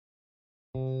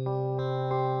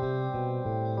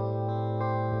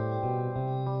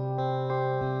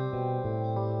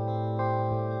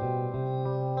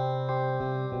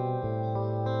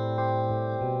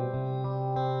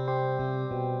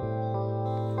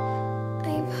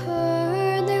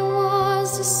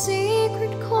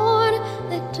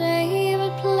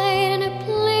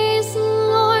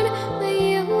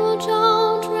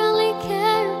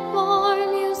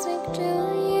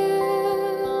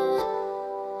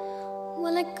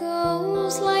Well, it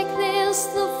goes like this: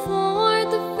 the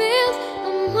fourth, the fifth,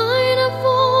 the minor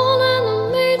fall and the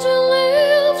major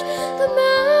lift, the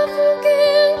baffled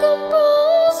king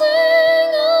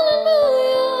composing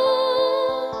hallelujah,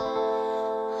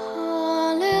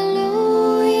 hallelujah,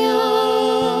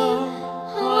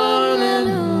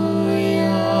 hallelujah,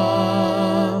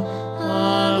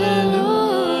 hallelujah,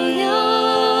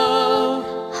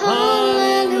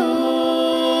 hallelujah.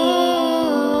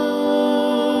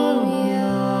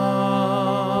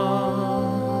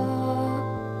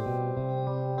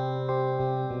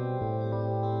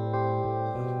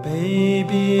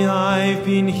 Baby, I've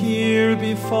been here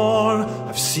before.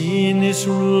 I've seen this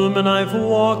room and I've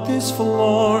walked this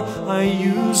floor. I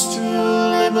used to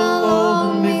live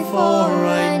alone before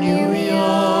I knew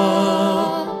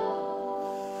ya.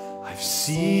 I've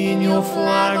seen your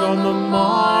flag on the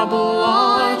marble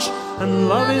arch, and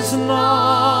love is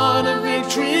not a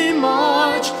victory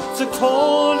march. It's a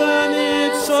cold and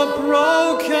it's a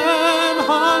broken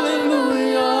hallelujah.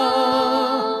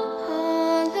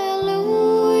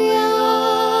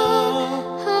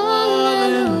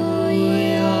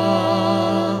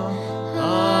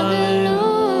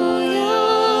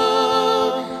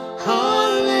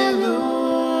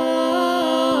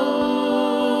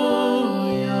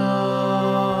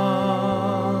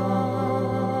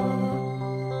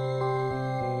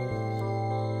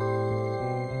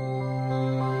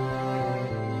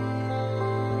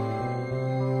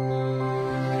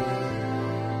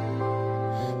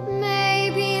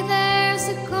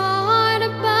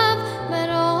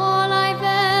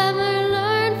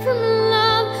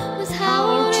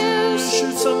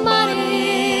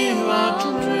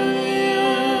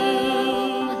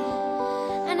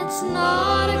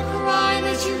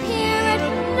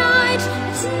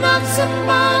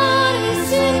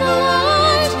 Somebody's in the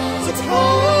light. It's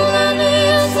cold and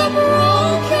it's a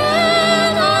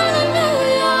broken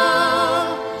hallelujah,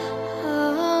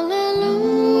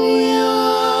 hallelujah,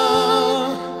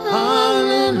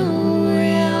 hallelujah,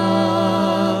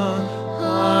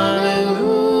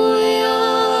 hallelujah,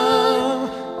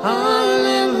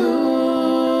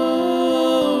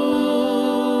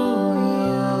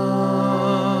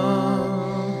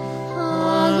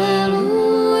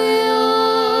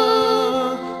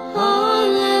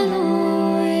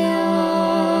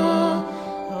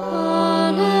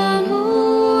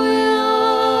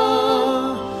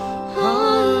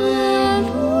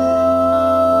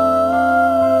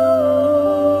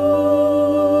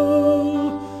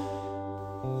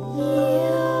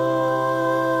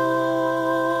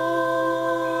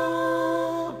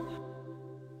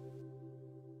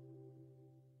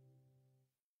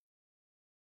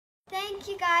 Thank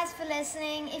you guys for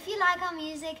listening. If you like our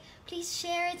music, please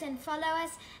share it and follow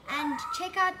us, and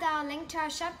check out our link to our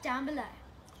shop down below.